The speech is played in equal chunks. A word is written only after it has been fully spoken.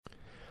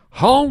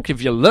Honk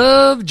if you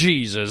love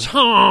Jesus.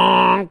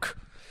 Honk.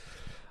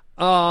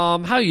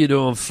 How you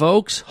doing,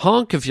 folks?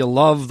 Honk if you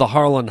love the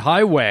Harland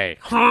Highway.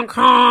 Honk,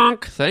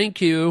 honk.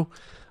 Thank you.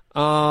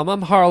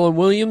 I'm Harland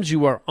Williams.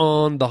 You are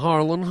on the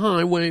Harland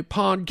Highway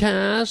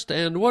podcast,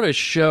 and what a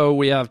show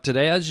we have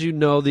today. As you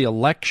know, the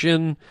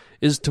election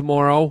is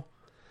tomorrow,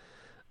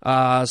 so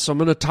I'm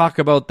going to talk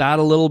about that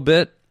a little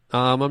bit.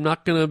 I'm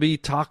not going to be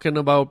talking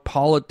about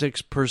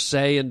politics per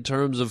se in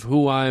terms of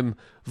who I'm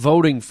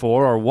voting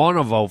for or want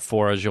to vote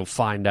for, as you'll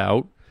find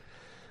out.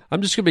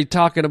 I'm just going to be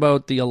talking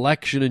about the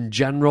election in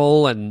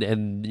general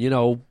and you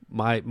know,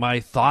 my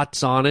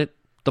thoughts on it,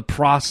 the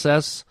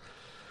process.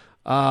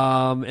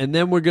 And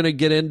then we're going to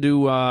get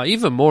into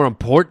even more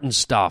important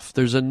stuff.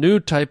 There's a new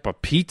type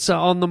of pizza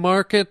on the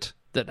market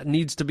that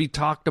needs to be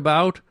talked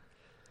about.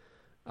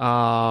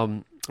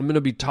 I'm going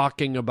to be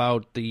talking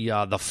about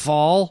the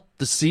fall,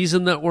 the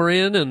season that we're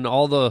in, and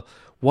all the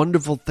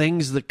wonderful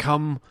things that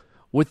come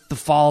with the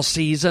fall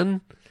season.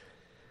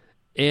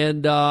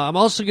 And I'm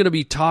also going to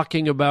be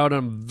talking about,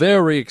 I'm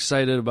very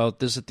excited about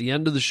this, at the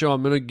end of the show,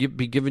 I'm going to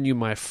be giving you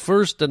my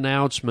first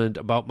announcement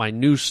about my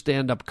new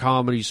stand-up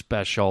comedy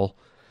special.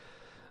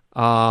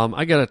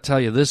 I got to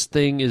tell you, this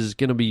thing is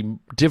going to be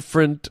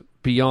different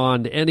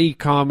beyond any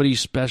comedy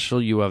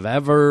special you have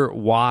ever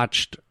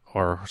watched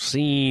or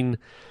seen.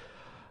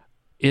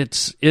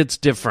 It's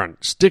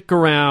different. Stick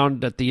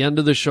around. At the end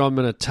of the show, I'm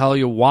going to tell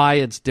you why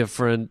it's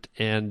different,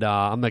 and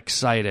I'm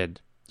excited.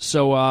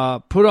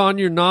 So put on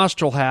your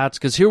nostril hats,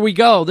 because here we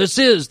go. This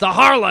is the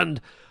Harland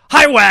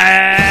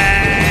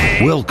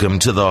Highway! Welcome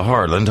to the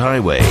Harland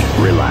Highway.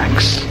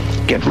 Relax.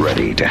 Get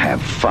ready to have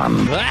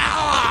fun.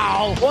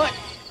 Ow! What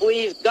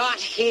we've got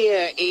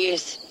here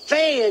is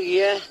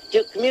failure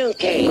to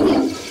communicate.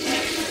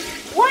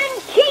 One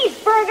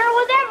cheeseburger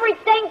with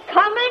everything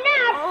coming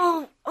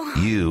out.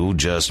 You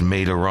just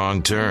made a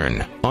wrong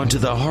turn onto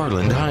the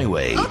Harland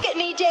Highway. Look at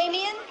me,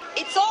 Damien.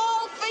 It's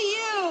all for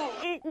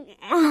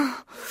you.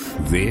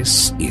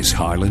 This is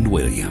Harland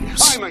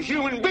Williams. I'm a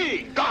human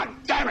being. God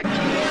damn it.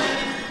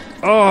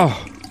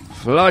 Oh,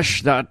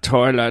 flush that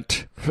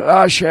toilet.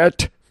 Flush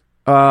it.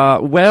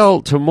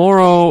 Well,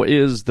 tomorrow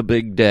is the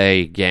big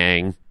day,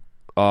 gang.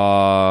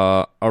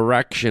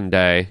 Erection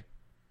day.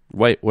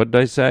 Wait, what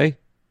did I say?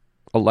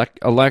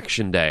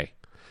 Election day.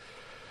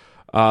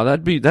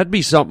 That'd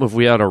be something if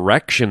we had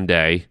erection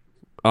day.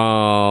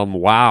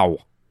 Wow.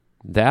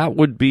 That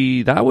would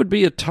be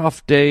a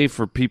tough day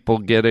for people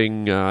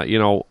getting,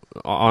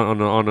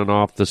 on and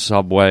off the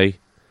subway,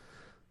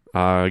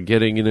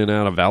 getting in and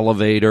out of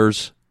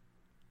elevators,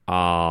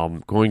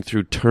 going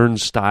through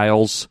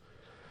turnstiles,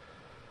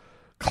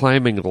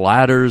 climbing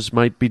ladders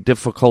might be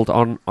difficult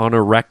on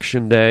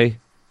erection day.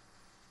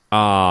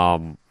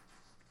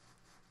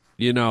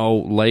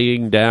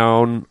 Laying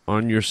down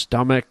on your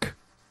stomach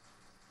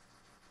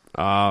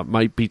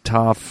might be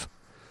tough.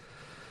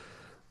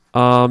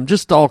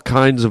 Just all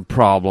kinds of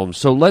problems.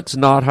 So let's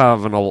not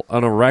have an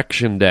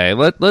erection day.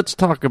 Let's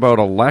talk about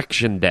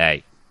election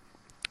day.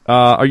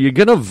 Are you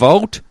going to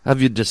vote?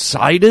 Have you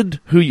decided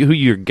who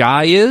your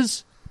guy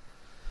is?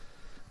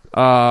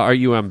 Are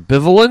you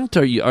ambivalent?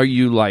 Are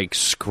you like,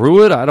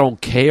 screw it, I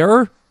don't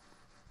care?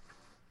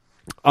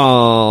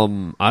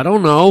 I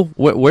don't know.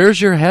 Where's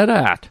your head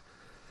at?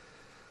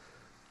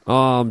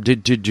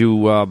 Did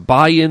you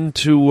buy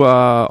into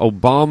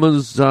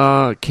Obama's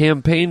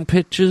campaign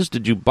pitches?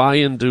 Did you buy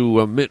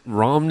into Mitt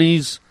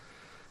Romney's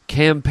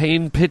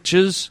campaign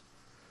pitches?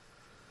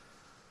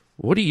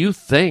 What do you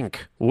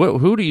think?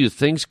 Who do you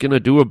think's going to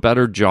do a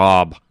better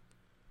job?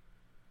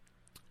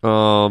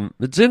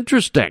 It's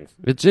interesting.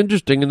 It's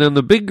interesting, and then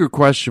the bigger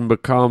question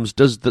becomes: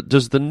 does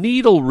the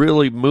needle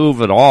really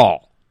move at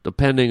all,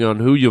 depending on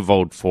who you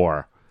vote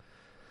for?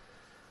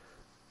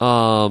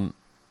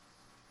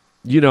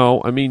 You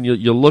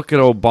look at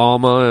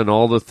Obama and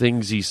all the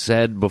things he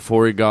said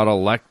before he got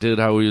elected,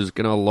 how he was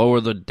going to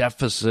lower the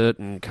deficit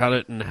and cut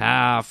it in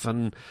half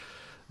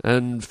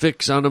and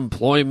fix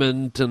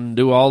unemployment and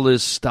do all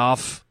this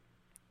stuff.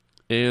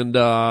 And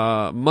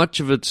much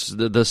of it's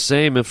the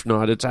same, if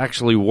not, it's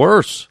actually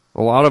worse.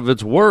 A lot of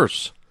it's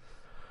worse.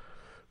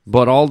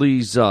 But all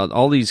these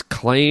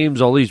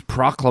claims, all these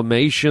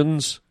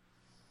proclamations.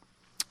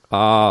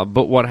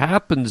 But what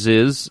happens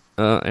is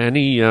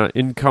any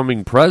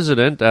incoming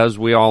president, as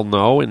we all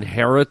know,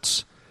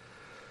 inherits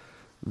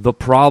the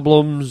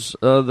problems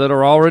that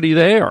are already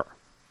there.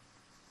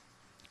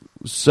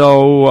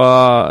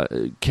 So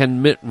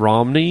can Mitt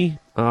Romney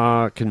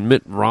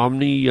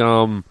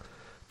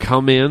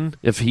come in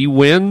if he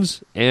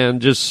wins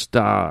and just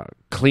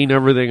clean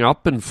everything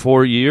up in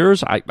 4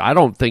 years? I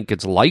don't think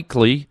it's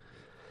likely.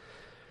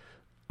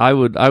 I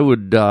would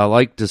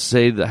like to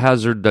say that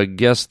hazard a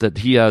guess that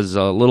he has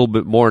a little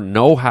bit more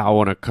know-how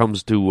when it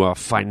comes to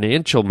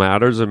financial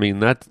matters. I mean,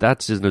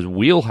 that's in his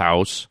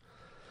wheelhouse.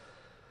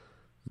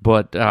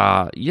 But,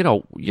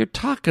 you're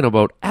talking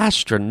about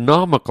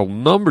astronomical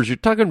numbers. You're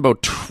talking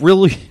about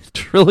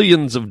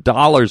trillions of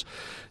dollars.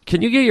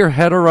 Can you get your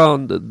head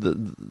around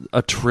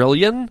a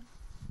trillion?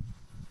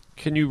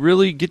 Can you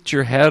really get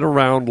your head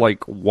around,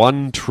 like,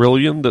 1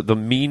 trillion, the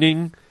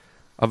meaning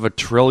of a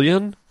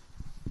trillion?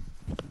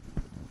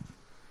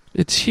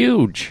 It's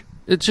huge.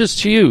 It's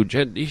just huge.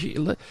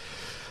 And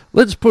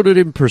let's put it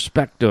in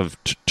perspective.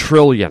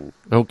 Trillion,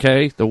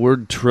 okay? The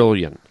word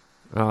trillion.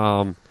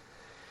 In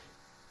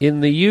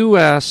the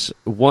U.S.,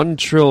 1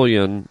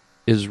 trillion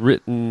is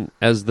written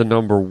as the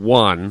number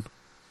 1,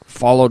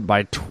 followed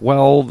by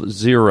 12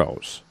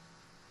 zeros.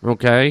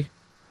 Okay?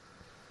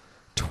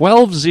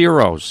 12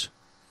 zeros.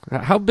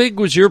 How big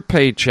was your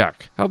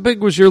paycheck? How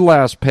big was your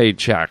last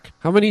paycheck?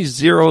 How many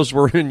zeros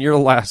were in your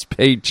last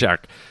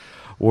paycheck?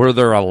 Were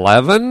there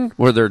 11?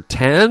 Were there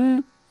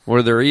 10?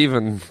 Were there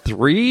even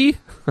 3?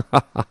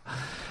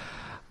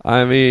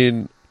 I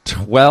mean,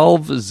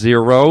 12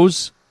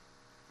 zeros.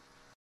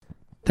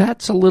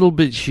 That's a little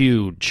bit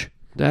huge.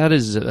 That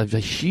is a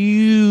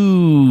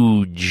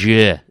huge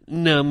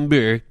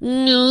number.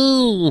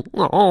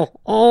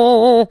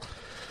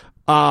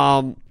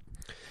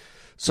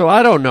 So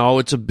I don't know.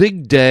 It's a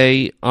big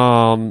day,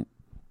 and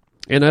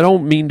I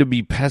don't mean to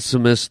be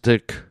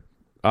pessimistic,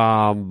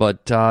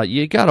 but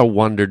you gotta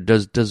wonder: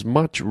 does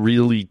much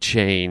really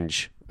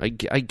change? I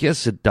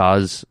guess it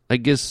does. I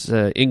guess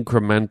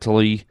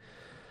incrementally,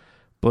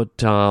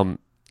 but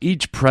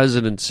each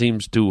president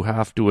seems to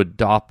have to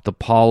adopt the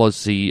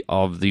policy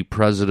of the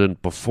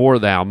president before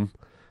them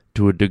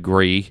to a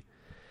degree,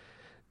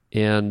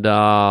 and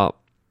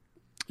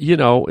you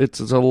know, it's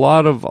a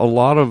lot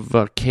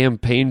of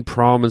campaign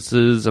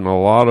promises and a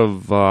lot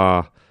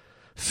of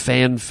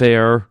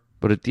fanfare,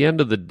 but at the end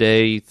of the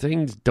day,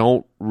 things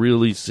don't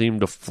really seem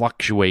to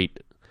fluctuate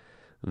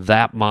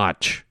that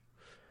much.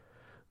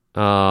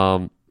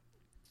 So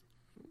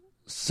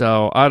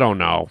I don't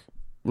know.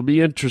 It'll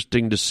be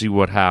interesting to see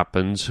what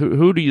happens.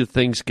 Who do you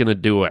think's going to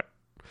do it?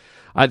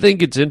 I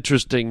think it's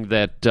interesting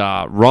that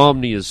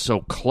Romney is so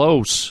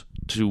close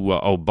to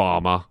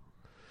Obama.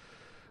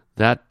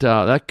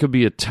 That could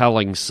be a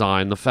telling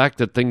sign. The fact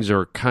that things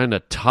are kind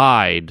of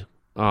tied,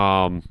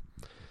 you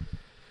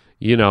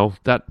know,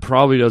 that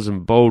probably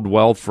doesn't bode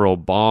well for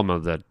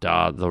Obama, that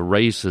the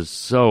race is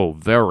so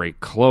very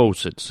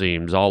close, it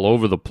seems, all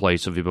over the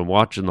place. Have you been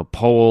watching the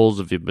polls?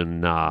 Have you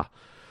been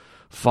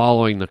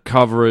following the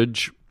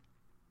coverage?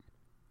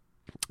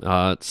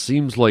 It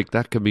seems like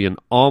that could be an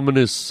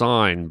ominous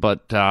sign,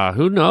 but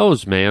who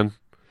knows, man?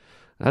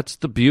 That's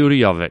the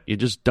beauty of it. You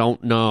just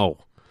don't know.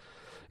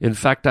 In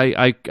fact,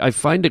 I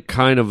find it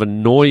kind of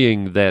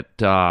annoying that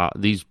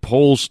these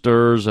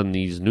pollsters and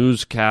these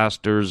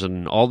newscasters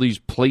and all these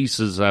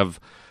places have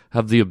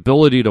the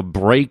ability to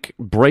break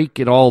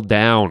it all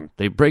down.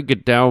 They break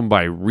it down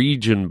by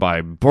region, by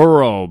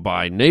borough,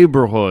 by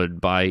neighborhood,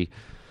 by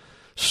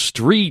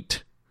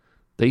street.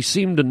 They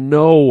seem to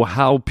know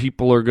how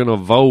people are going to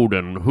vote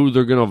and who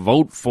they're going to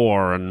vote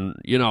for, and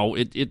you know,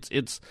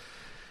 it's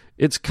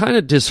kind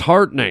of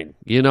disheartening,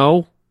 you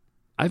know.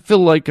 I feel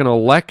like an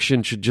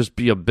election should just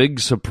be a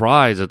big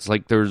surprise. It's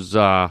like there's,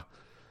 you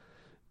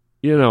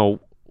know,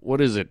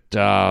 what is it,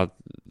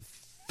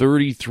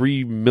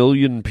 33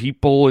 million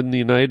people in the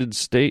United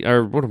States,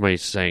 or what am I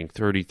saying,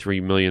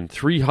 33 million,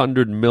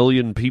 300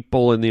 million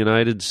people in the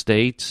United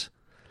States.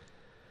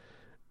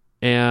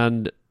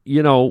 And,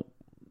 you know,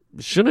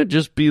 shouldn't it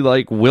just be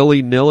like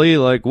willy-nilly,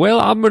 like,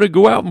 well, I'm going to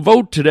go out and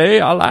vote today.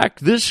 I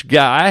like this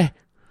guy.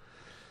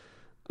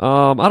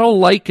 I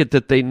don't like it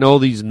that they know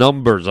these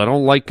numbers. I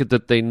don't like it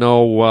that they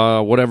know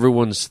what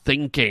everyone's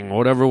thinking,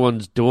 what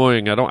everyone's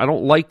doing. I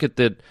don't like it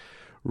that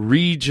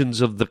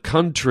regions of the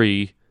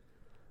country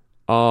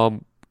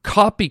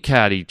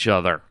copycat each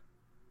other.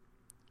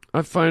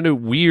 I find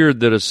it weird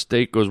that a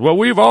state goes, well,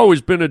 we've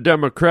always been a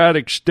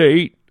Democratic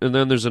state, and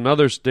then there's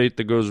another state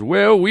that goes,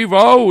 well, we've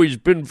always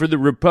been for the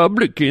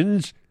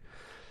Republicans.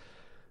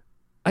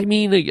 I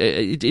mean,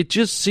 it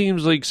just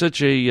seems like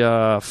such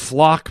a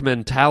flock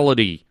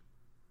mentality.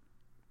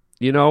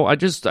 You know, I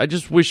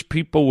just wish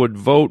people would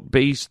vote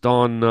based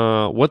on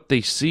what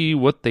they see,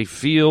 what they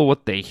feel,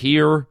 what they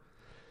hear.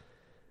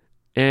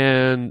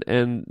 And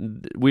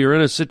we are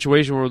in a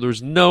situation where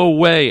there's no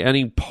way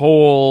any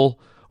poll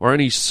or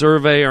any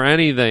survey or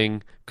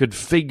anything could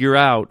figure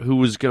out who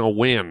was going to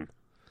win.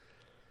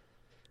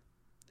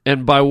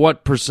 And by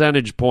what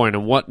percentage point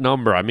and what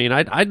number. I mean,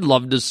 I'd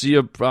love to see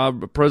a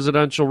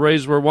presidential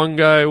race where one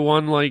guy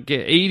won like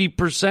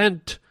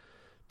 80%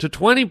 to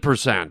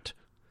 20%.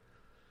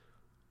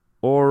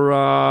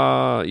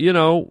 Or, you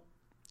know,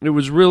 it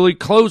was really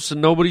close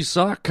and nobody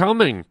saw it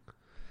coming.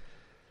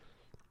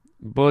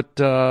 But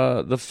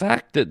the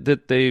fact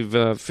that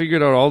they've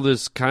figured out all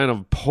this kind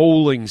of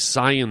polling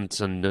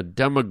science and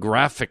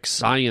demographic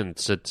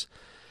science, it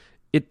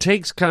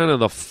takes kind of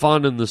the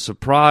fun and the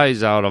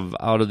surprise out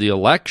of the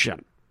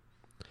election.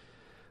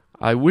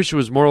 I wish it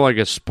was more like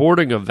a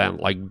sporting event,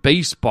 like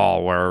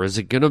baseball, where is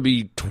it going to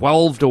be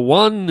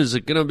 12-1? Is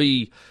it going to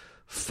be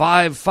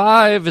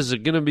 5-5? Is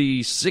it going to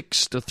be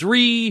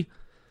 6-3?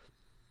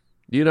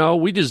 You know,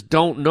 we just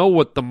don't know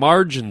what the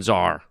margins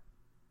are.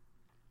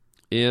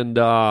 And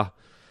I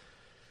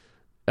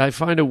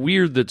find it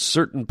weird that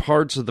certain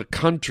parts of the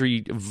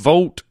country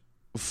vote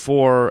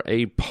for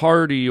a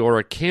party or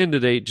a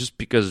candidate just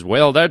because,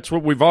 well, that's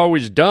what we've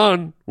always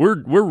done. We're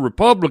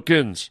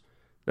Republicans.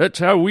 That's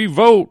how we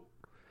vote.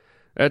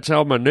 That's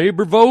how my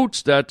neighbor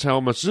votes. That's how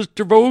my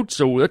sister votes.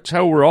 So that's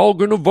how we're all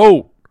going to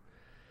vote.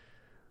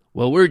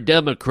 Well, we're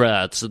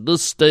Democrats, and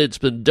this state's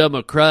been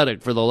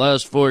Democratic for the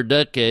last 4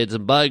 decades,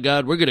 and by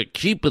God, we're going to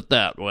keep it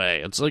that way.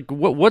 It's like,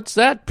 what's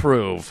that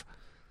prove?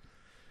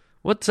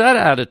 What's that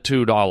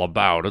attitude all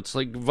about? It's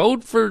like,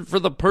 vote for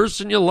the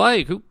person you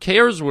like. Who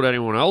cares what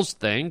anyone else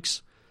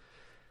thinks?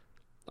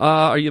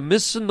 Are you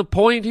missing the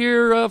point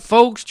here,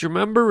 folks? Do you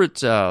remember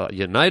it's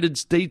United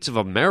States of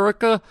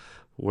America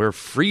where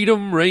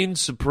freedom reigns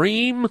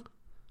supreme?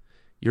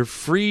 You're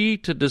free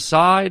to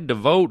decide to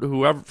vote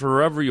for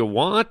whoever you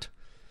want.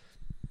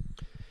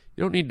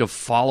 You don't need to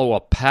follow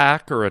a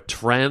pack or a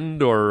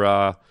trend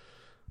or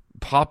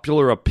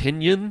popular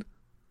opinion.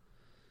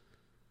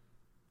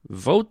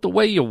 Vote the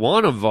way you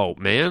want to vote,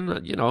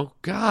 man. You know,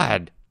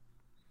 God.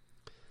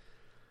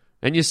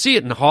 And you see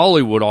it in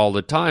Hollywood all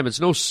the time. It's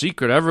no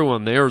secret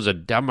everyone there is a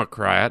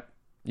Democrat,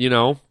 you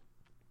know.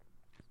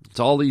 It's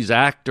all these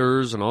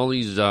actors and all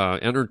these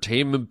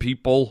entertainment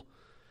people.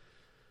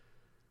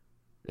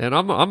 And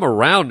I'm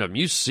around them.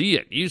 You see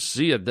it. You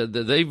see it.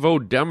 They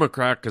vote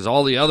Democrat because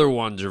all the other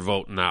ones are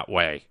voting that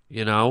way,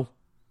 you know.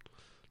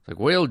 Like,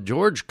 well,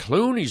 George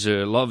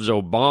Clooney loves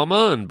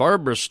Obama, and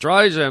Barbara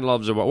Streisand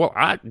loves Obama.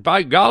 Well,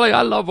 by golly,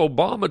 I love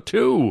Obama,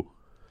 too.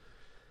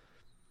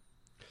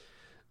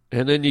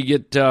 And then you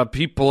get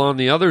people on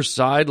the other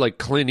side, like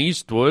Clint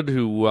Eastwood,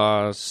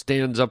 who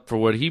stands up for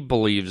what he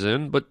believes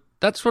in. But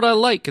that's what I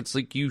like. It's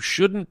like you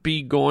shouldn't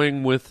be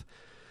going with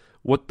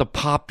what the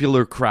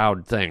popular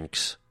crowd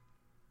thinks.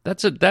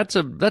 That's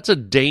a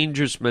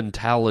dangerous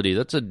mentality.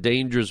 That's a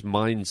dangerous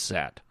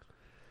mindset.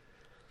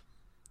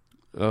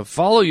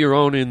 Follow your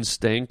own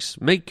instincts,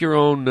 make your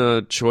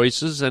own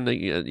choices, and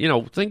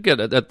think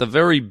at the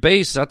very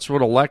base, that's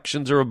what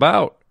elections are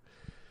about.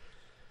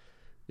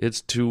 It's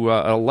to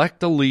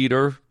elect a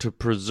leader to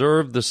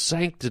preserve the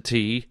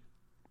sanctity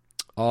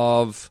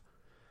of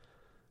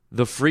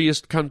the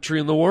freest country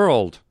in the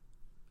world,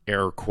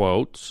 air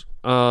quotes.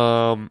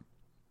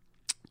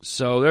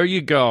 So there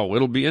you go.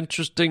 It'll be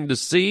interesting to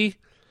see.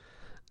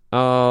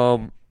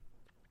 And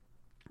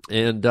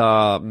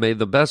may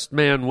the best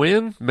man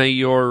win. May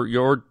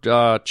your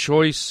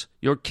choice,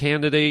 your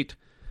candidate,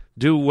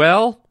 do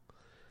well.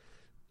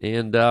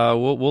 And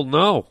we'll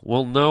know.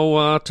 We'll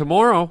know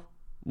tomorrow.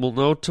 We'll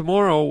know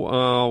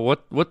tomorrow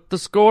what the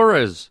score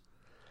is.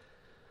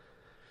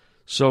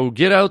 So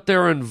get out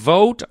there and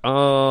vote.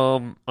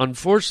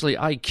 Unfortunately,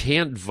 I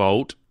can't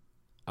vote.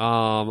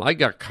 I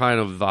got kind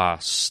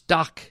of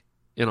stuck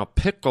in a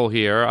pickle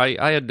here.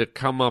 I had to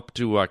come up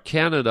to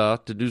Canada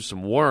to do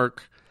some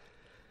work.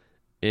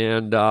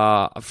 And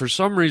for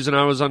some reason,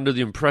 I was under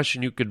the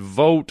impression you could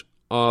vote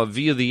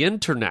via the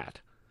internet.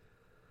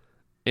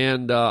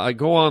 And I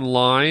go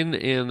online,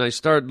 and I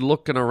start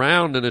looking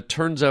around, and it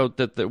turns out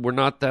that we're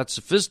not that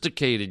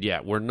sophisticated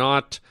yet. We're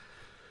not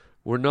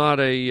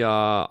a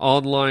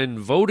online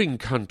voting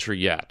country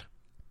yet.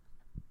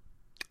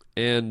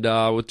 And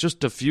with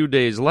just a few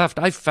days left,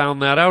 I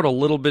found that out a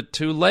little bit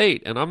too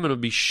late, and I'm going to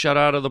be shut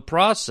out of the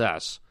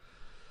process.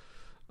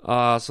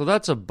 So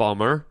that's a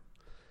bummer.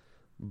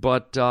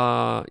 But,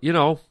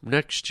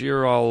 next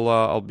year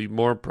I'll be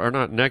more, or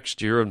not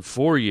next year, in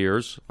 4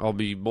 years, I'll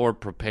be more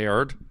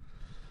prepared.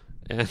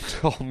 And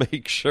I'll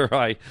make sure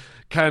I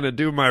kind of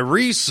do my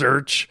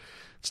research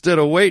instead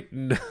of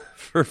waiting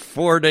for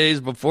 4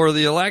 days before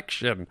the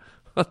election.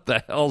 What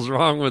the hell's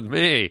wrong with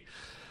me?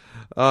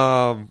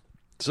 So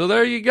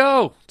there you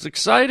go. It's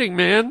exciting,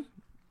 man.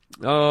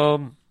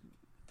 And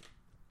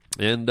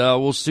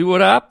we'll see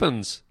what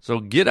happens. So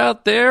get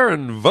out there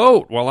and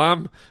vote while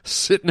I'm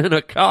sitting in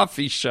a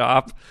coffee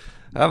shop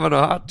having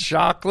a hot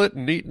chocolate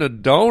and eating a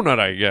donut,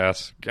 I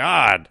guess.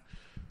 God,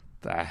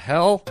 the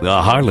hell?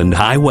 The Harland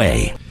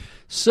Highway.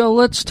 So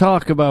let's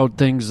talk about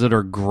things that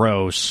are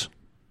gross.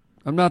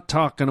 I'm not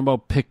talking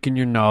about picking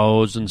your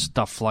nose and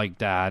stuff like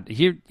that.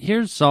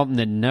 Here's something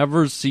that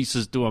never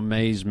ceases to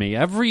amaze me.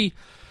 Every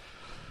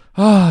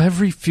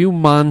few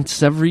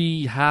months,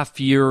 every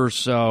half year or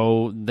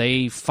so,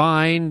 they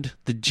find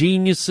the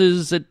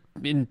geniuses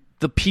in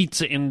the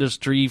pizza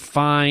industry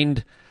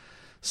find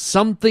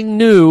something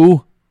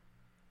new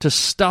to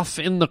stuff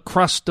in the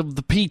crust of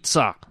the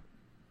pizza.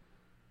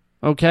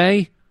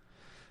 Okay?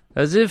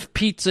 As if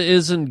pizza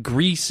isn't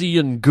greasy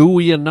and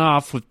gooey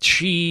enough with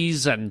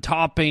cheese and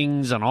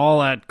toppings and all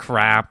that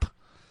crap.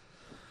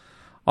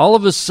 All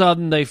of a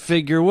sudden they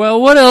figure,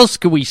 well, what else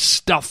can we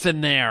stuff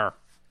in there?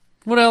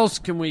 What else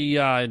can we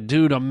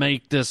do to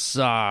make this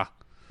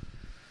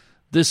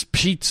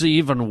pizza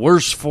even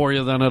worse for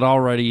you than it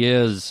already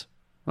is?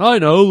 I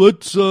know,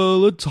 let's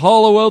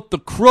hollow out the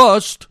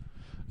crust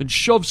and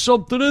shove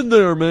something in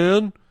there,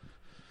 man.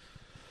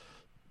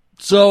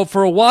 So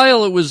for a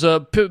while it was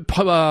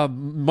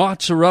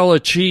mozzarella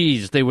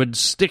cheese. They would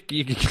stick,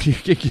 you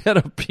could get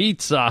a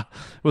pizza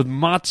with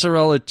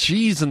mozzarella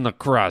cheese in the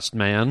crust,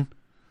 man.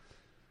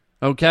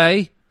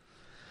 Okay?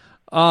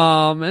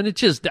 And it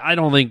just, I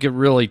don't think it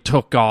really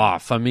took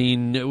off. I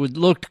mean,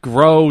 looked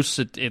gross.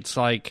 It's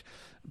like,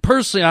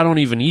 personally, I don't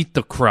even eat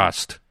the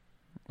crust.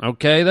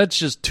 Okay, that's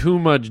just too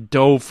much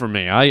dough for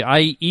me.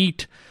 I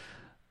eat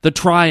the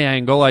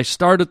triangle. I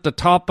start at the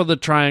top of the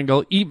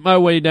triangle, eat my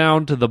way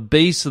down to the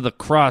base of the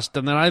crust,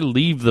 and then I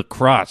leave the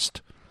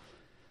crust.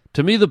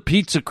 To me, the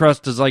pizza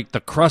crust is like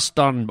the crust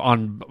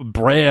on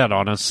bread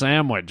on a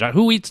sandwich.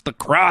 Who eats the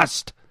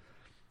crust?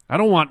 I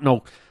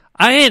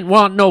ain't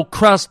want no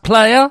crust,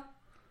 player.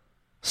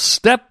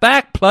 Step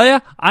back,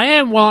 player. I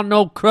ain't want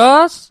no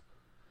crust.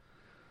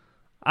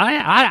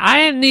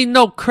 I ain't need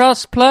no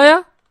crust,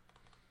 player.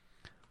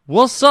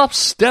 What's up?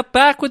 Step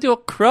back with your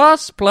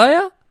crust,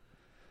 player.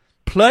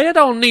 Player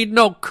don't need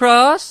no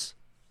crust.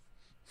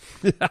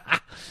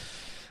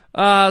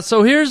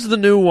 So here's the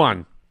new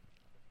one.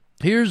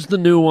 Here's the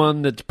new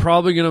one that's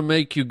probably going to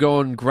make you go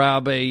and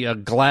grab a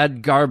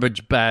Glad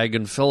garbage bag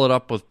and fill it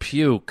up with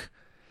puke.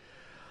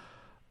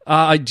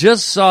 I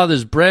just saw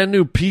this brand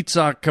new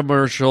Pizza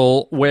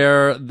commercial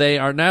where they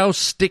are now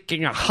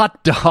sticking a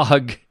hot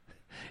dog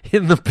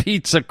in the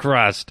pizza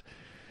crust.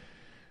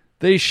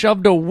 They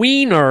shoved a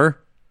wiener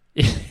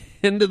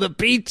into the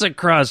pizza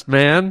crust,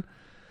 man.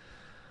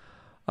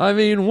 I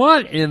mean,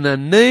 what in the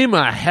name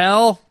of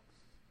hell?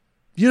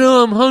 You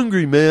know, I'm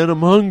hungry, man.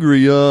 I'm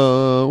hungry.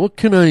 What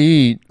can I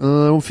eat?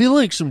 I feel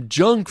like some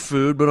junk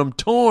food, but I'm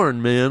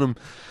torn, man.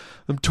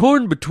 I'm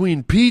torn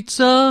between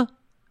pizza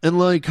and,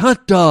 like,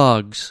 hot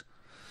dogs.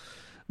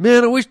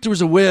 Man, I wish there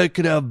was a way I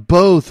could have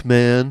both,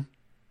 man.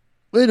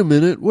 Wait a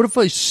minute. What if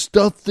I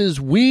stuff this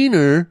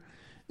wiener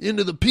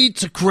into the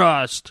pizza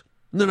crust?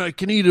 And then I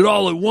can eat it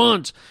all at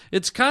once.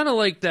 It's kind of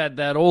like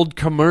that old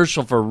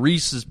commercial for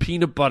Reese's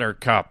peanut butter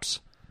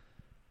cups.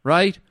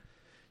 Right?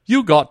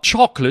 You got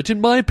chocolate in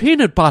my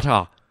peanut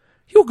butter.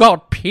 You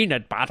got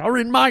peanut butter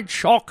in my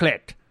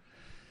chocolate.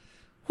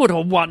 What a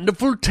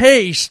wonderful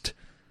taste.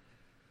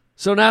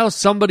 So now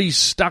somebody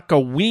stuck a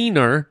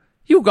wiener.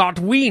 You got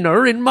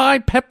wiener in my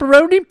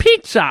pepperoni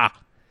pizza.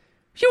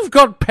 You've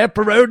got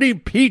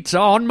pepperoni pizza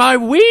on my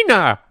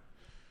wiener.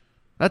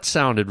 That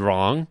sounded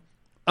wrong.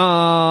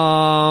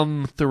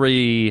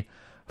 3,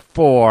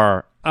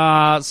 4.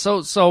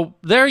 So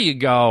there you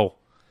go.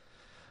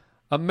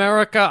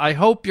 America, I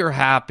hope you're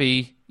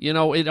happy. You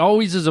know, it's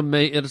always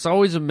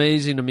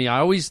amazing to me. I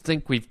always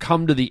think we've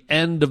come to the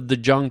end of the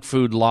junk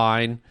food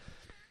line.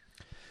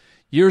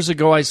 Years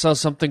ago, I saw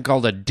something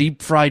called a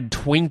deep-fried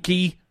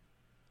Twinkie,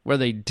 where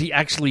they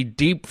actually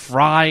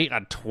deep-fry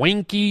a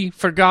Twinkie,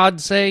 for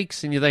God's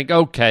sakes. And you think,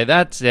 okay,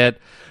 that's it.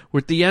 We're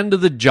at the end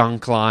of the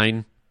junk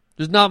line.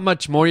 There's not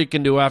much more you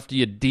can do after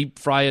you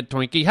deep-fry a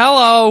Twinkie.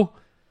 Hello!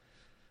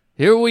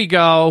 Here we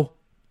go.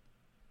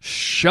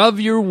 Shove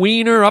your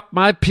wiener up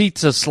my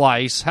pizza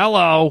slice.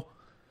 Hello.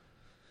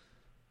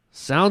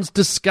 Sounds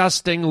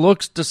disgusting,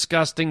 looks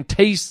disgusting,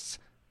 tastes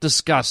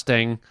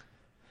disgusting.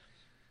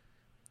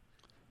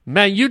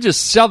 Man, you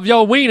just shove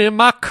your wiener in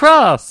my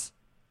crust.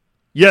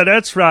 Yeah,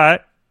 that's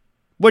right.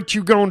 What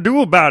you gonna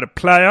do about it,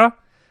 player?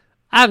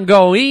 I'm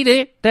gonna eat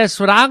it. That's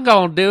what I'm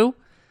gonna do.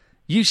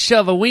 You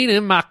shove a wiener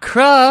in my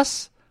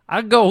crust,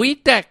 I'm gonna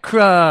eat that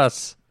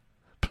crust,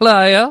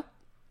 player.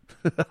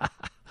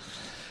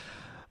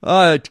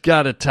 I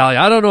gotta tell you,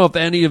 I don't know if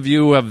any of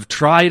you have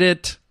tried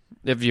it,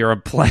 if you're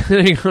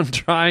planning on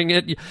trying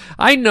it.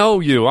 I know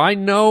you. I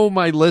know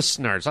my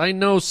listeners. I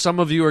know some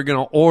of you are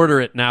going to order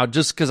it now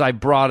just because I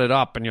brought it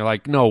up, and you're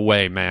like, no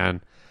way,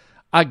 man.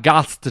 I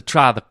got to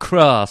try the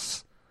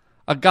crust.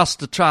 I got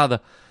to try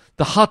the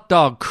hot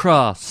dog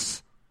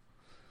crust.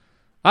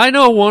 I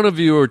know one of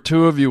you or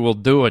two of you will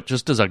do it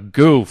just as a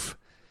goof.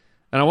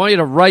 And I want you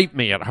to write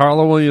me at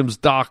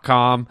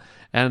harlandwilliams.com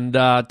and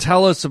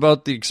tell us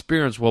about the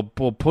experience. We'll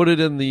put it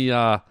in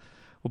the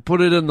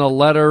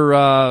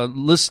letter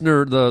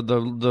listener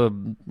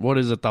the what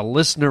is it, the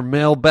listener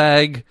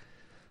mailbag,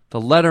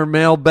 the letter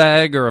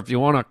mailbag, or if you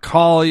want to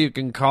call, you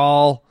can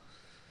call.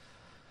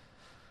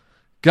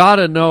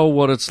 Gotta know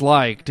what it's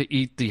like to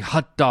eat the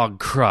hot dog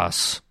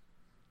crust.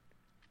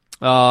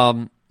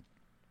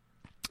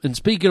 And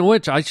speaking of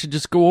which, I should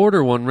just go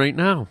order one right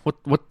now.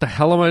 What the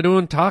hell am I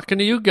doing talking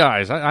to you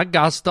guys? I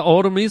got to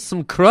order me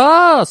some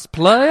crust,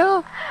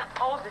 player.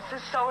 Oh, this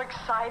is so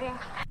exciting.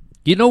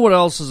 You know what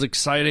else is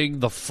exciting?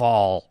 The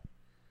fall.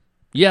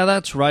 Yeah,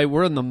 that's right.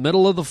 We're in the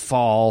middle of the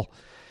fall.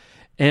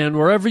 And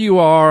wherever you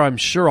are, I'm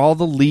sure all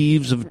the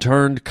leaves have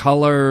turned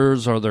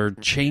colors or they're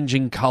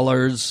changing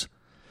colors.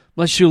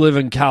 Unless you live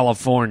in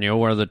California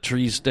where the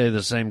trees stay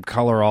the same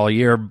color all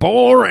year.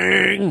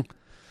 Boring!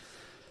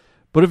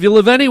 But if you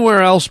live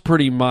anywhere else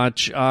pretty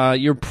much,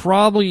 you're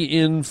probably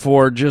in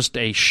for just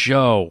a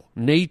show.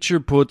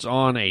 Nature puts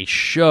on a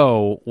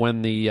show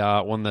when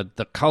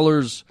the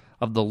colors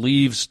of the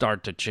leaves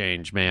start to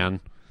change,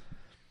 man.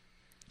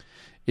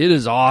 It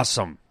is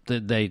awesome.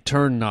 They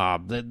turn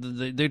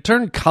they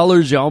turn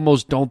colors you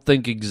almost don't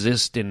think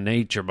exist in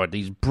nature, but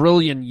these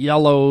brilliant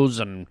yellows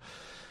and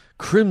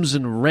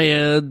crimson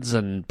reds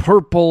and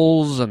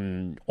purples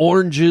and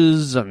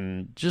oranges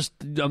and just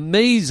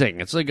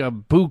amazing. It's like a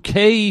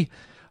bouquet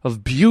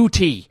of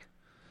beauty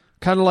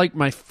kind of like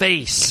my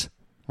face.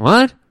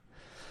 What?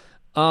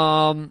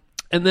 And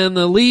then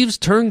the leaves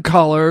turn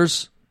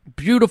colors,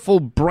 beautiful,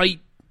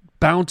 bright,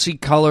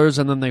 bouncy colors,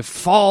 and then they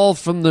fall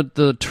from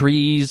the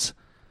trees,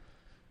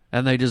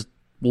 and they just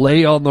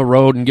lay on the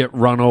road and get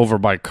run over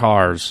by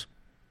cars.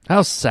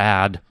 How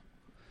sad.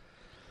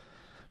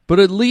 But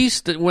at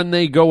least when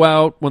they go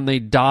out, when they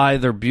die,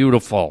 they're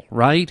beautiful,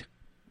 right?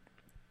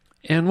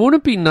 And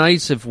wouldn't it be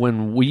nice if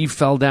when we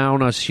fell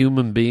down, us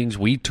human beings,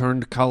 we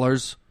turned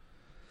colors?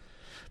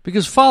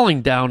 Because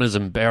falling down is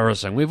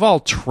embarrassing. We've all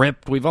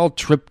tripped. We've all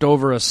tripped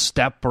over a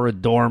step or a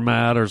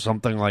doormat or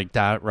something like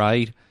that,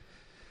 right?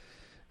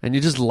 And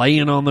you're just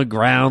laying on the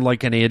ground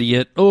like an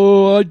idiot.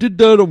 Oh, I did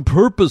that on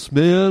purpose,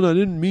 man. I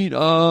didn't mean,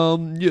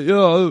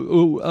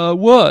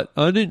 what?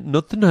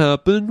 Nothing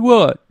happened.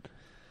 What?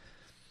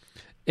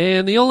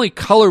 And the only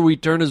color we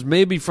turn is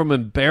maybe from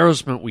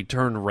embarrassment we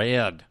turn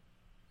red,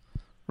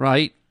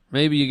 right?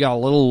 Maybe you got a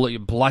little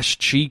blush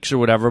cheeks or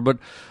whatever, but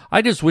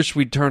I just wish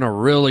we'd turn a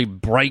really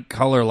bright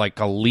color like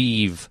a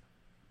leaf.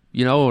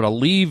 You know, a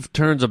leaf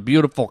turns a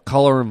beautiful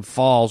color and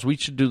falls. We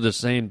should do the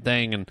same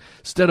thing. And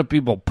instead of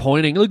people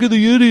pointing, look at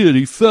the idiot,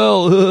 he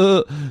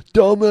fell.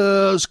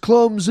 Dumbass,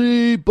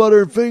 clumsy,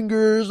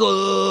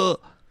 butterfingers.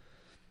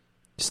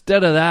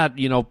 Instead of that,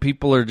 you know,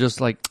 people are just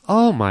like,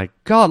 oh my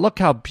God, look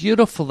how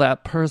beautiful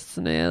that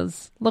person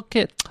is. Look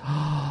at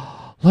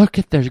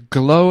they're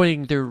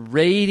glowing, they're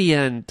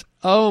radiant.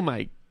 Oh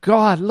my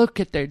God, look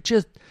at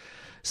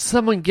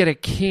someone get a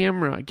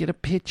camera, get a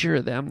picture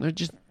of them. They're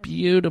just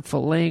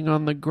beautiful, laying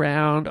on the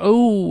ground.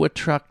 Oh, a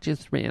truck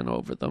just ran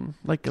over them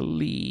like a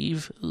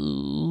leaf.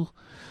 Ooh,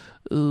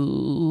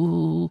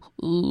 ooh,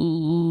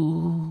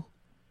 ooh.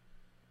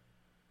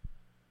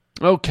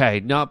 Okay,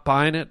 not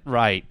buying it?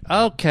 Right.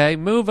 Okay,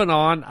 moving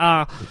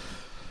on.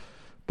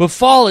 But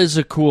fall is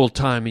a cool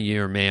time of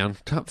year, man.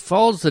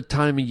 Fall's the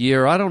time of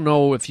year. I don't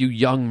know if you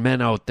young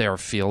men out there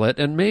feel it,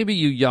 and maybe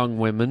you young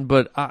women,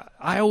 but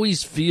I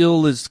always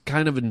feel this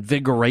kind of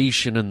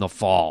invigoration in the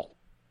fall.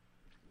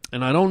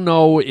 And I don't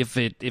know if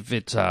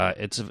it's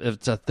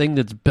a thing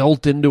that's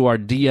built into our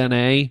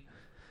DNA,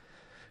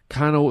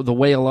 kind of the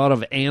way a lot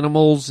of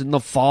animals in the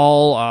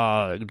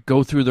fall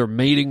go through their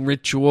mating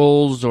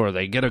rituals, or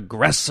they get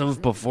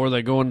aggressive before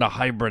they go into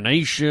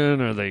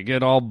hibernation, or they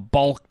get all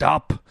bulked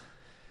up.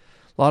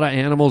 A lot of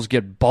animals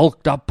get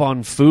bulked up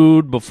on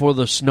food before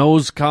the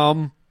snows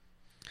come.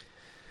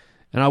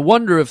 And I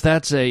wonder if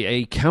that's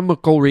a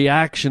chemical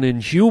reaction in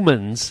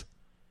humans,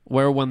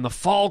 where when the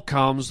fall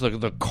comes,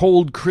 the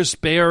cold,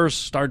 crisp air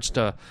starts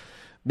to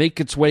make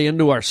its way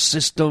into our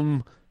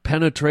system,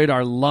 penetrate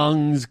our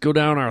lungs, go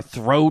down our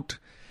throat,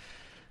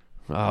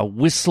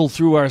 whistle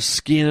through our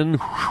skin,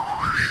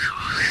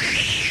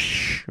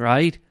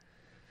 right?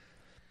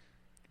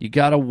 You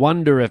got to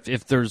wonder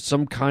if there's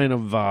some kind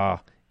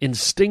of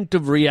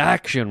instinctive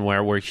reaction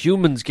where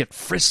humans get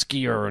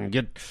friskier and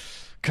get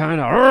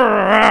kind of,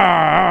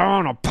 I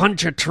want to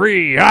punch a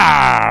tree, you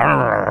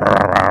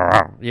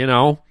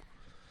know?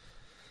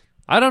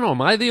 I don't know,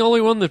 am I the only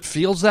one that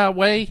feels that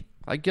way?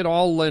 I get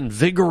all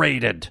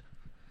invigorated.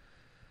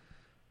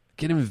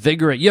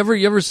 You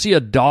ever see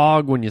a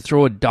dog when you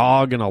throw a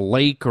dog in a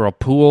lake or a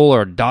pool,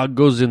 or a dog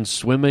goes in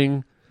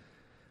swimming?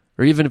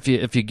 Or even if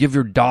you give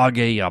your dog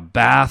a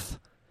bath?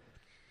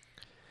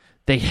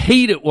 They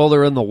hate it while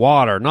they're in the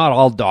water. Not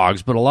all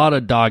dogs, but a lot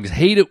of dogs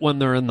hate it when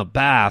they're in the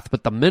bath.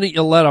 But the minute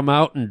you let them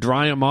out and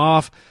dry them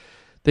off,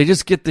 they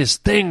just get this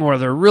thing where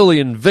they're really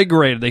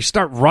invigorated. They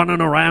start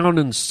running around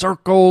in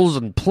circles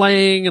and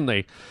playing, and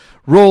they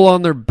roll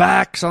on their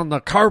backs on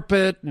the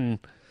carpet, and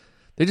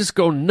they just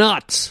go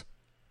nuts.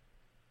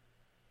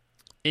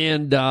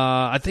 And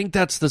I think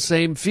that's the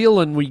same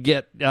feeling we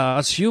get,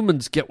 us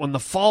humans get when the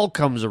fall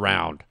comes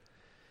around.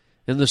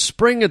 In the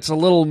spring, it's a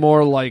little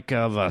more like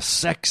of a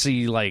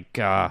sexy, like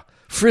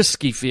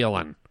frisky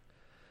feeling,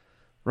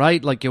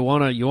 right? Like you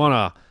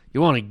wanna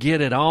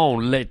get it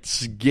on.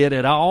 Let's get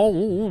it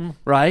on,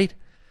 right?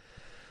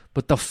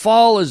 But the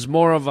fall is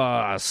more of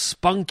a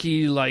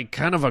spunky, like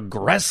kind of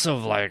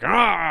aggressive, like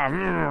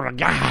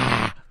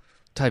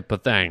type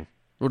of thing,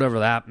 whatever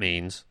that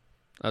means.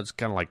 That's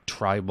kind of like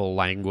tribal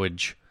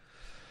language.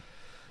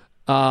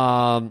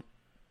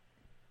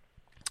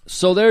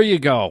 So there you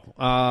go.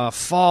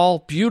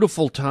 Fall,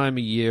 beautiful time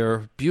of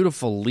year,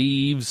 beautiful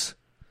leaves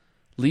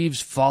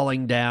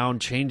falling down,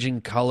 changing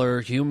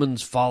color,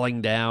 humans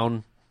falling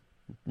down,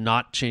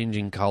 not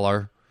changing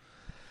color.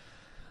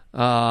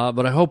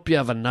 But I hope you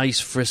have a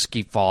nice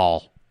frisky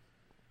fall.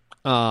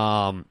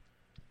 And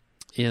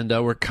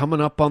we're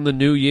coming up on the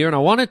new year, and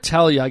I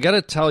got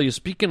to tell you,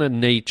 speaking of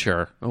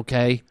nature,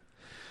 okay,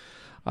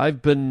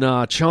 I've been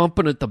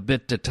chomping at the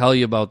bit to tell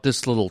you about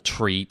this little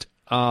treat.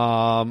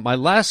 My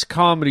last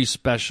comedy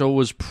special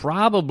was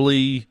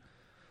probably,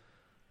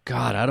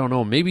 God, I don't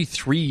know, maybe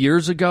 3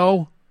 years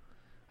ago.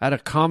 I had a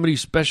comedy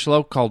special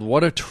out called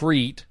What a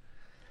Treat.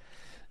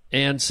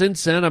 And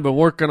since then, I've been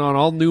working on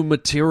all new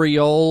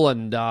material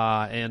and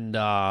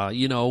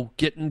you know,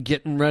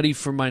 getting ready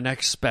for my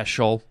next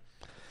special.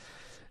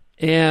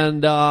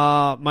 And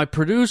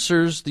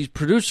these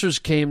producers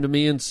came to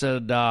me and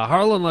said,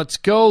 Harlan, let's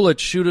go.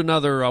 Let's shoot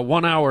another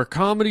 1-hour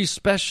comedy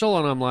special.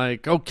 And I'm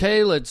like,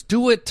 okay, let's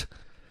do it.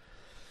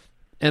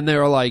 And they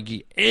were like,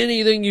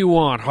 anything you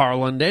want,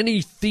 Harlan,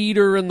 any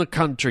theater in the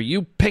country,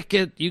 you pick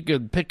it. You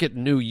can pick it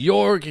in New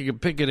York. You can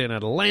pick it in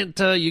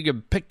Atlanta. You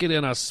can pick it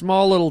in a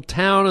small little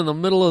town in the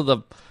middle of the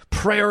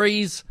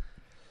prairies.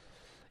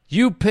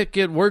 You pick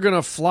it. We're going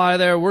to fly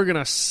there. We're going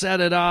to set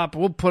it up.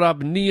 We'll put up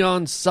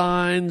neon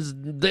signs,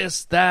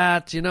 this,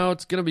 that.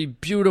 It's going to be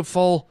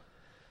beautiful.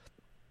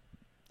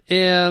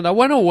 And I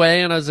went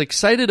away, and I was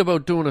excited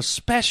about doing a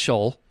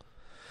special.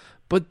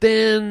 But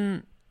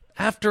then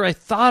after I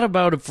thought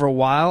about it for a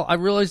while, I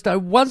realized I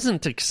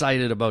wasn't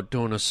excited about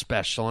doing a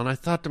special. And I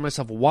thought to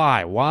myself,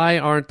 why? Why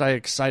aren't I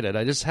excited?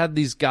 I just had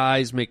these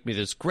guys make me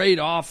this great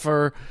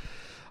offer.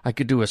 I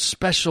could do a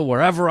special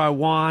wherever I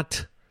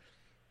want.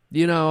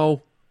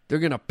 They're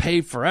going to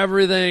pay for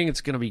everything.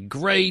 It's going to be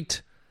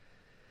great.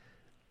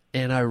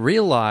 And I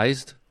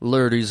realized,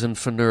 lurdies and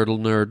fanerdle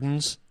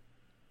nerdens,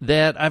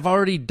 that I've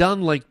already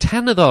done like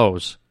 10 of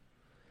those.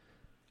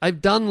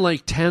 I've done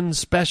like 10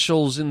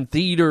 specials in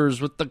theaters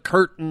with the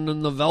curtain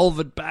and the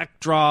velvet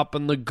backdrop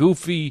and the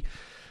goofy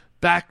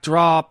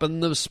backdrop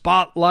and the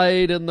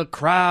spotlight and the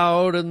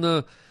crowd and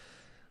the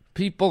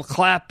people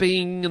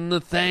clapping and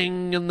the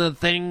thing and the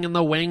thing and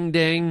the wing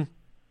ding.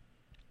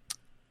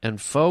 And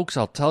folks,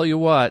 I'll tell you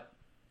what,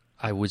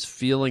 I was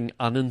feeling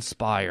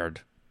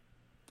uninspired.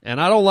 And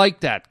I don't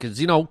like that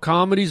because,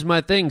 comedy's my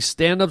thing.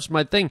 Stand-up's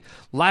my thing.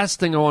 Last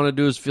thing I want to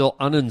do is feel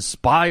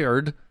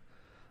uninspired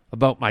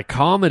about my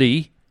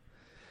comedy.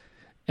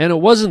 And it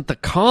wasn't the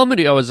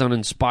comedy I was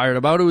uninspired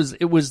about.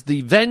 It was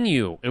the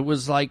venue. It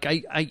was like,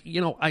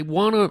 I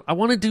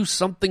want to do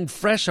something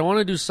fresh. I want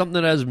to do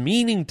something that has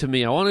meaning to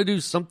me. I want to do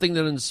something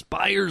that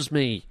inspires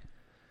me.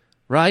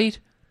 Right?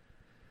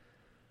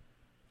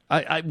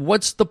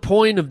 What's the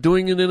point of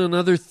doing it in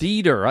another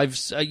theater? I've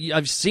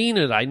seen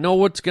it. I know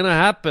what's going to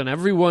happen.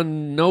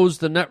 Everyone knows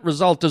the net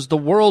result. Does the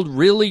world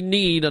really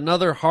need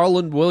another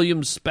Harlan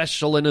Williams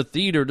special in a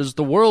theater? Does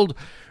the world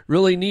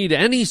really need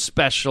any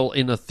special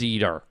in a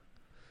theater?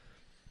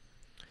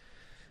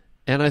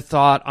 And I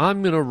thought,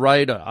 I'm going to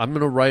write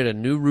a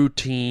new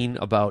routine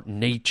about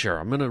nature.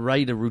 I'm going to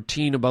write a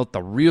routine about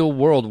the real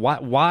world.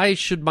 Why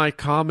should my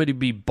comedy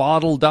be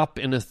bottled up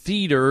in a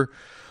theater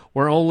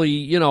where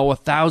only,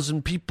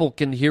 1,000 people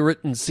can hear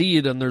it and see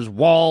it, and there's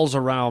walls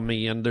around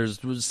me, and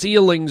there's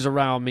ceilings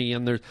around me,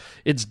 and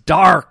it's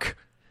dark.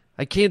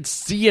 I can't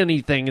see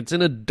anything. It's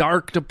in a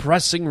dark,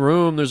 depressing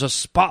room. There's a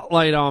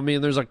spotlight on me,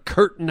 and there's a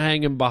curtain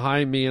hanging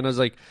behind me. And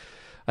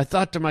I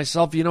thought to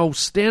myself,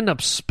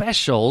 stand-up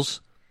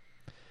specials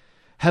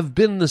have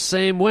been the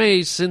same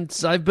way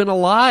since I've been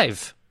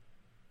alive.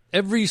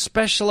 Every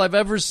special I've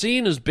ever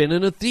seen has been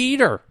in a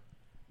theater.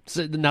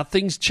 So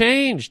nothing's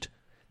changed.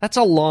 That's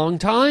a long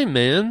time,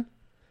 man.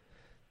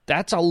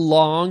 That's a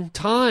long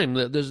time.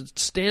 The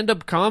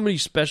stand-up comedy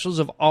specials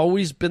have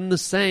always been the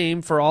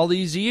same for all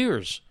these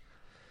years.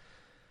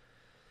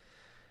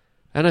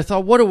 And I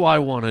thought, what do I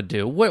want to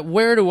do?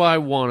 Where do I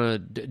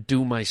want to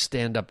do my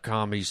stand-up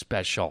comedy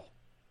special?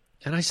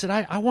 And I said,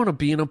 I want to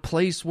be in a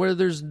place where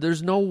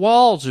there's no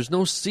walls, there's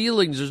no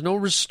ceilings, there's no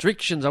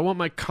restrictions. I want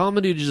my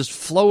comedy to just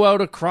flow out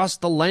across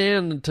the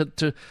land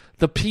to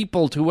the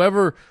people,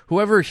 to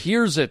whoever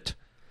hears it.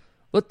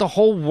 Let the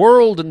whole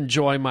world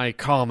enjoy my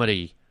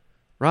comedy,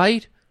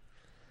 right?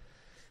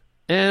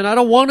 And I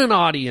don't want an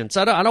audience.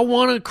 I don't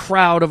want a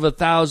crowd of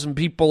 1,000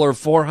 people or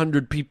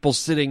 400 people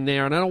sitting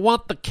there. And I don't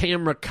want the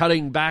camera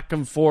cutting back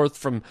and forth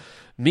from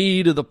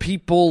me to the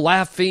people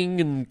laughing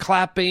and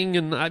clapping.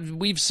 And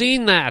we've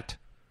seen that.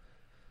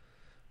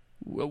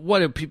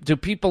 What do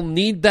people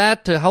need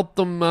that to help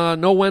them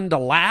know when to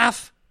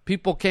laugh?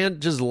 People can't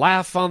just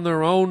laugh on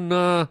their own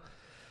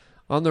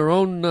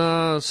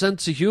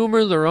sense of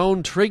humor, their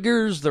own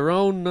triggers, their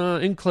own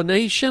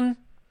inclination.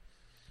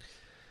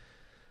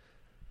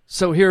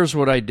 So here's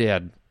what I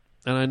did.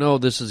 And I know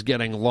this is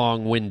getting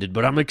long-winded,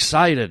 but I'm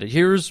excited.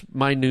 Here's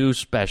my new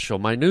special.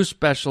 My new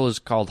special is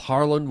called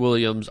Harlan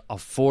Williams, A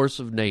Force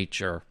of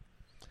Nature.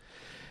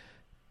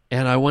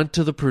 And I went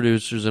to the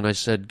producers and I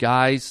said,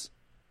 guys,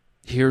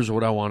 here's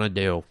what I want to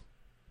do.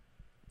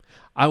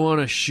 I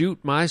want to shoot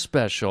my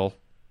special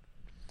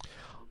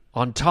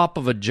on top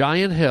of a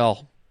giant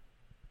hill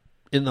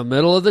in the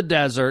middle of the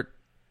desert,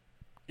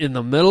 in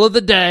the middle of the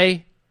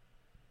day,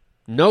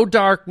 no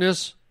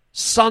darkness,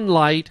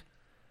 sunlight,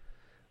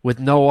 with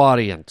no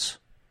audience.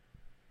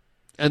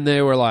 And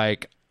they were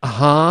like,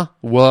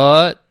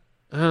 what?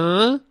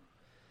 Huh?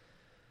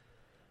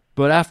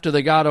 But after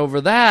they got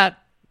over that,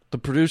 the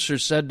producer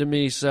said to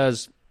me,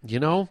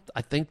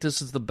 I think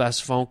this is the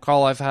best phone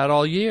call I've had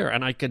all year.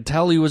 And I could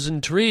tell he was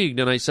intrigued.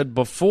 And I said,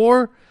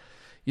 before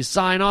you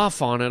sign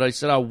off on it, I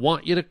said, I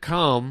want you to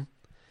come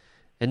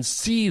and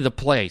see the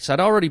place.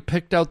 I'd already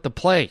picked out the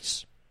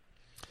place.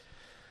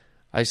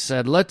 I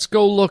said, let's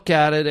go look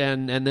at it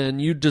and then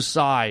you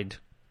decide,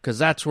 because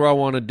that's where I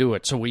want to do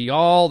it. So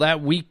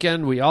that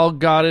weekend, we all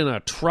got in a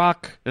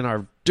truck, in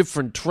our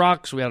different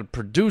trucks. We had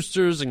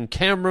producers and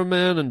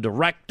cameramen and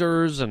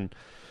directors, and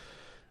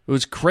it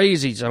was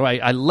crazy. So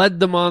I led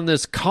them on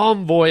this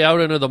convoy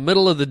out into the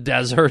middle of the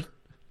desert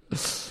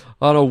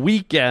on a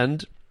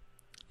weekend,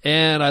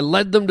 and I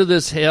led them to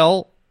this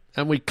hill,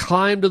 and we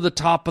climbed to the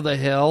top of the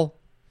hill,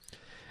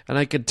 and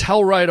I could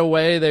tell right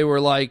away they were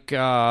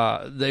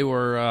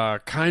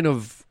kind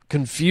of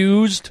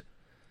confused,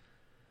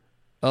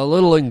 a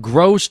little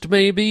engrossed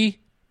maybe,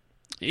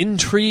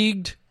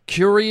 intrigued,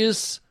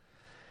 curious,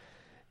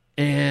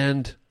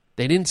 and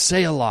they didn't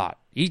say a lot.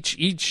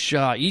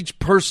 Each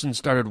person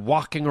started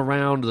walking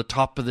around the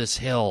top of this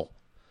hill.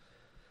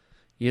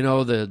 You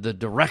know, the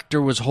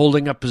director was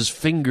holding up his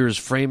fingers,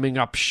 framing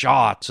up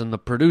shots, and the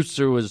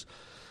producer was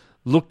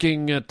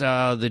looking at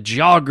the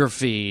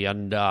geography,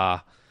 and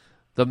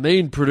the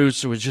main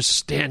producer was just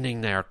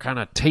standing there, kind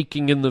of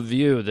taking in the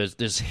view.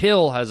 This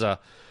hill has a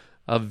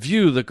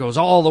view that goes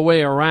all the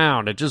way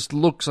around. It just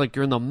looks like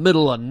you're in the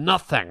middle of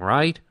nothing,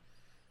 right?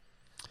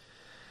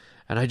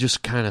 And I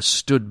just kind of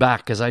stood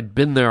back because I'd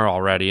been there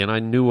already and I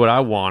knew what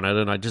I wanted,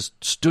 and I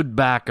just stood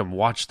back and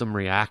watched them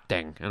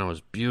reacting. And it was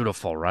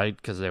beautiful, right?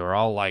 Because they were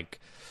all like,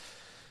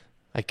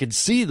 I could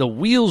see the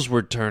wheels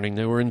were turning.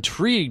 They were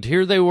intrigued.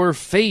 Here they were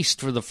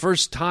faced for the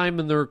first time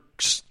in their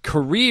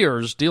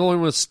careers dealing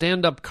with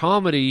stand-up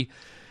comedy,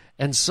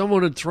 and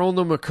someone had thrown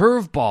them a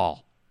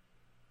curveball.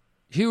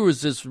 Here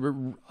was this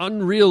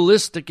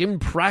unrealistic,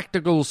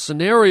 impractical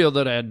scenario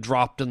that I had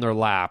dropped in their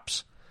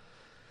laps.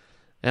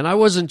 And I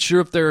wasn't sure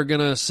if they were going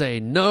to say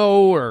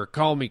no or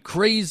call me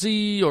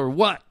crazy or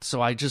what.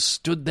 So I just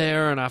stood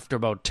there, and after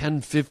about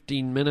 10,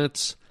 15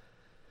 minutes,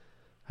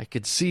 I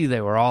could see they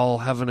were all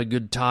having a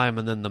good time.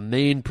 And then the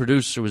main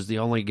producer was the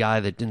only guy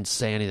that didn't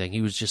say anything.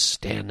 He was just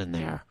standing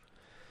there,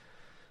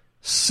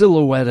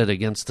 silhouetted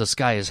against the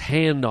sky, his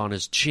hand on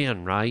his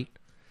chin, right?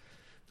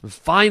 And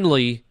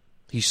finally,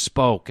 he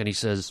spoke, and he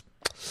says,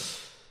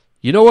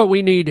 "You know what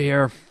we need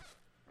here?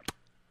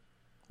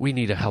 We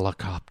need a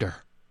helicopter."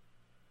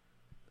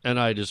 And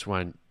I just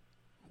went,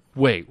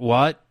 "Wait,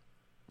 what?"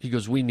 He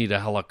goes, "We need a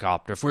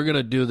helicopter. If we're going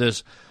to do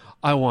this,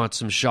 I want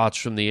some shots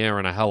from the air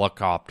in a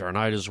helicopter." And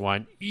I just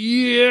went,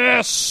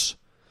 yes!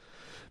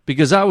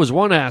 Because that was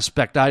one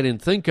aspect I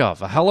didn't think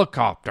of, a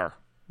helicopter.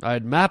 I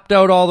had mapped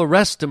out all the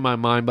rest in my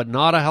mind, but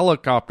not a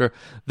helicopter.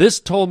 This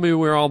told me we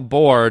were on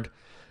board,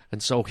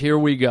 and so here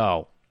we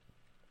go.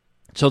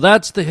 So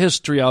that's the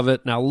history of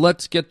it. Now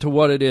let's get to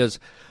what it is.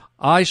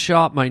 I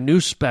shot my new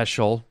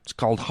special. It's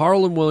called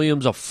Harland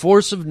Williams, A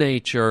Force of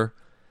Nature.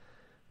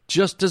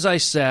 Just as I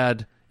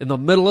said, in the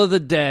middle of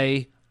the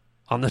day,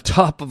 on the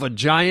top of a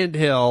giant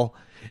hill,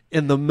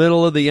 in the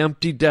middle of the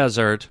empty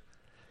desert.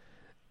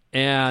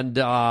 And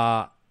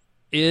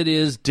it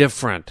is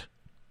different.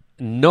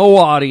 No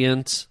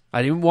audience.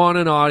 I didn't want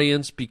an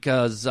audience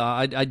because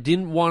I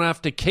didn't want to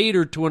have to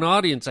cater to an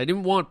audience. I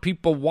didn't want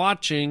people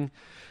watching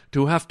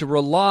to have to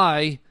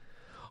rely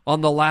on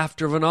the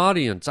laughter of an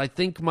audience. I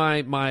think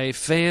my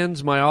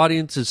fans, my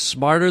audience is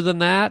smarter than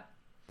that,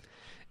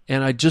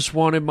 and I just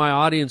wanted my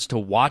audience to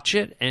watch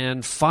it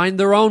and find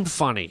their own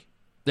funny.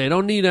 They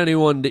don't need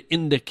anyone to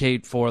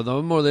indicate for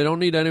them, or they don't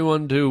need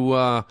anyone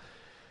to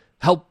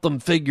help them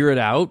figure it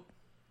out.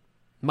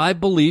 My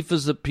belief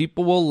is that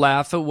people will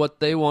laugh at what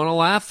they want to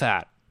laugh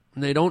at,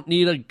 and they don't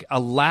need a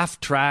laugh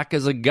track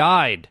as a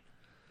guide.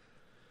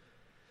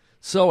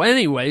 So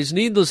anyways,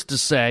 needless to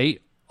say,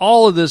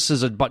 all of this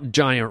is a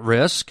giant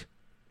risk.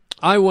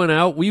 We went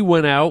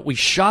out, we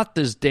shot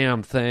this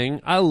damn thing.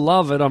 I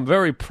love it. I'm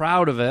very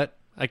proud of it.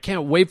 I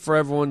can't wait for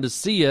everyone to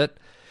see it.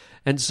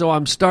 And so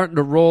I'm starting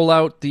to roll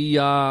out the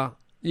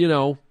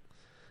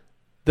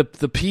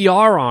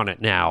PR on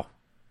it now,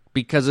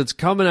 because it's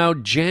coming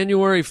out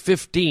January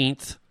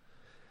 15th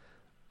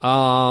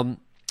of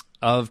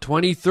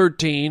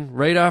 2013,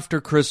 right after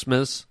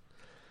Christmas.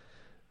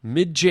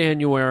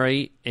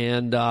 Mid-January,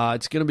 and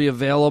it's going to be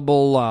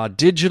available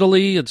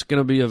digitally. It's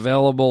going to be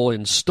available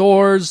in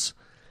stores,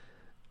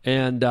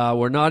 and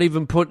we're not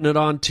even putting it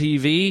on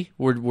TV.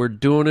 We're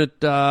doing it.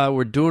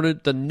 We're doing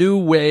it the new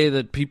way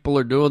that people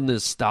are doing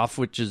this stuff,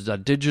 which is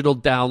digital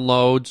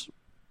downloads,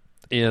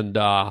 and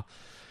the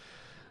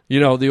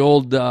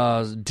old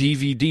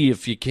DVD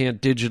if you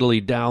can't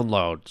digitally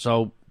download.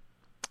 So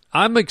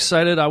I'm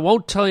excited. I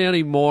won't tell you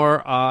any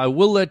more. I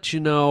will let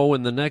you know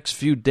in the next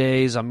few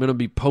days. I'm going to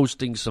be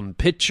posting some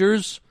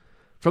pictures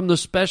from the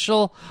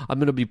special. I'm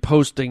going to be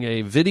posting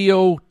a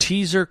video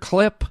teaser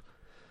clip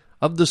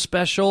of the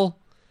special.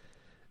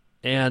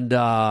 And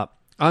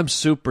I'm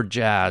super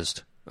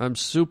jazzed. I'm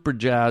super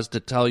jazzed to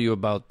tell you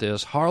about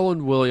this.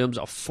 Harland Williams,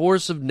 A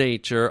Force of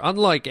Nature,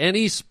 unlike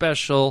any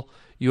special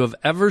you have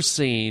ever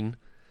seen.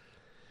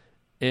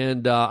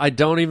 And I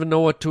don't even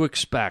know what to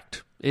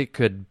expect. It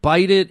could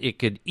bite it. It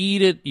could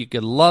eat it. You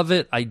could love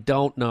it. I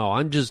don't know.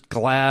 I'm just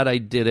glad I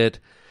did it.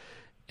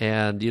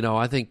 And,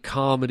 I think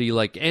comedy,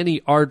 like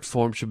any art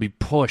form, should be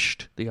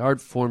pushed. The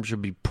art form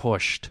should be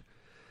pushed.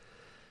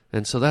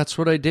 And so that's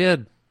what I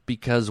did.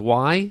 Because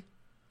why?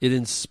 It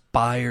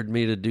inspired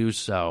me to do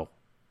so.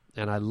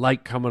 And I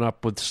like coming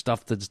up with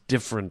stuff that's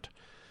different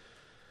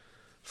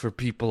for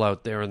people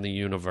out there in the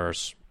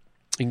universe,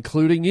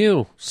 including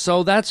you.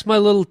 So that's my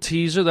little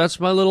teaser. That's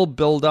my little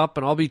build-up,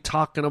 and I'll be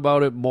talking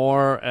about it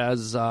more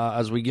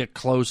as we get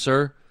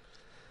closer.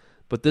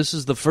 But this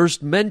is the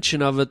first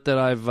mention of it that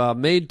I've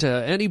made to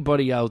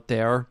anybody out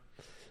there.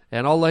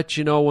 And I'll let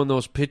you know when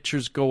those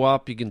pictures go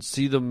up. You can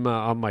see them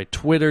on my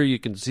Twitter. You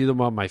can see them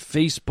on my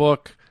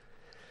Facebook.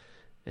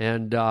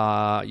 And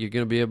you're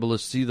going to be able to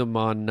see them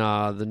on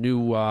the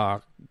new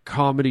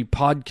comedy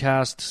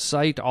podcast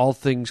site, All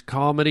Things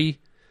Comedy.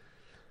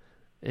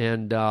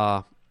 And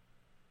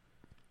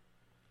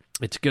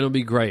it's going to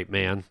be great,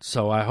 man.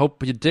 So I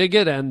hope you dig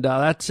it. And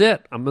that's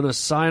it. I'm going to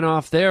sign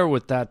off there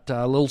with that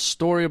little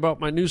story about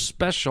my new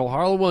special,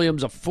 Harlan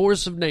Williams, A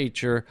Force of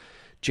Nature,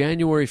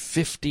 January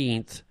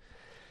 15th.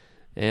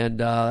 And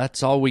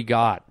that's all we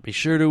got. Be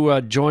sure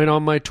to join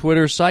on my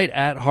Twitter site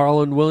at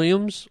Harlan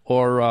Williams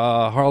or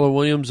Harlan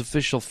Williams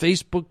official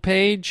Facebook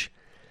page.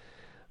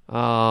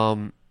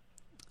 And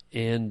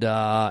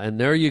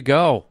there you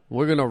go.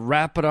 We're gonna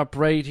wrap it up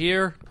right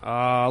here.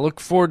 Look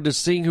forward to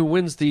seeing who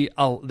wins the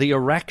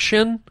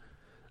erection.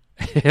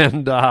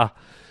 And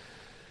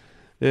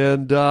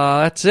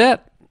that's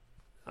it.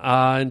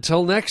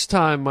 Until next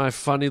time, my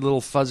funny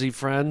little fuzzy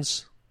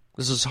friends.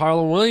 This is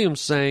Harlan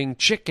Williams saying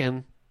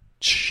chicken.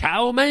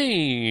 Chow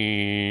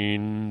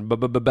mein,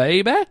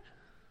 baby.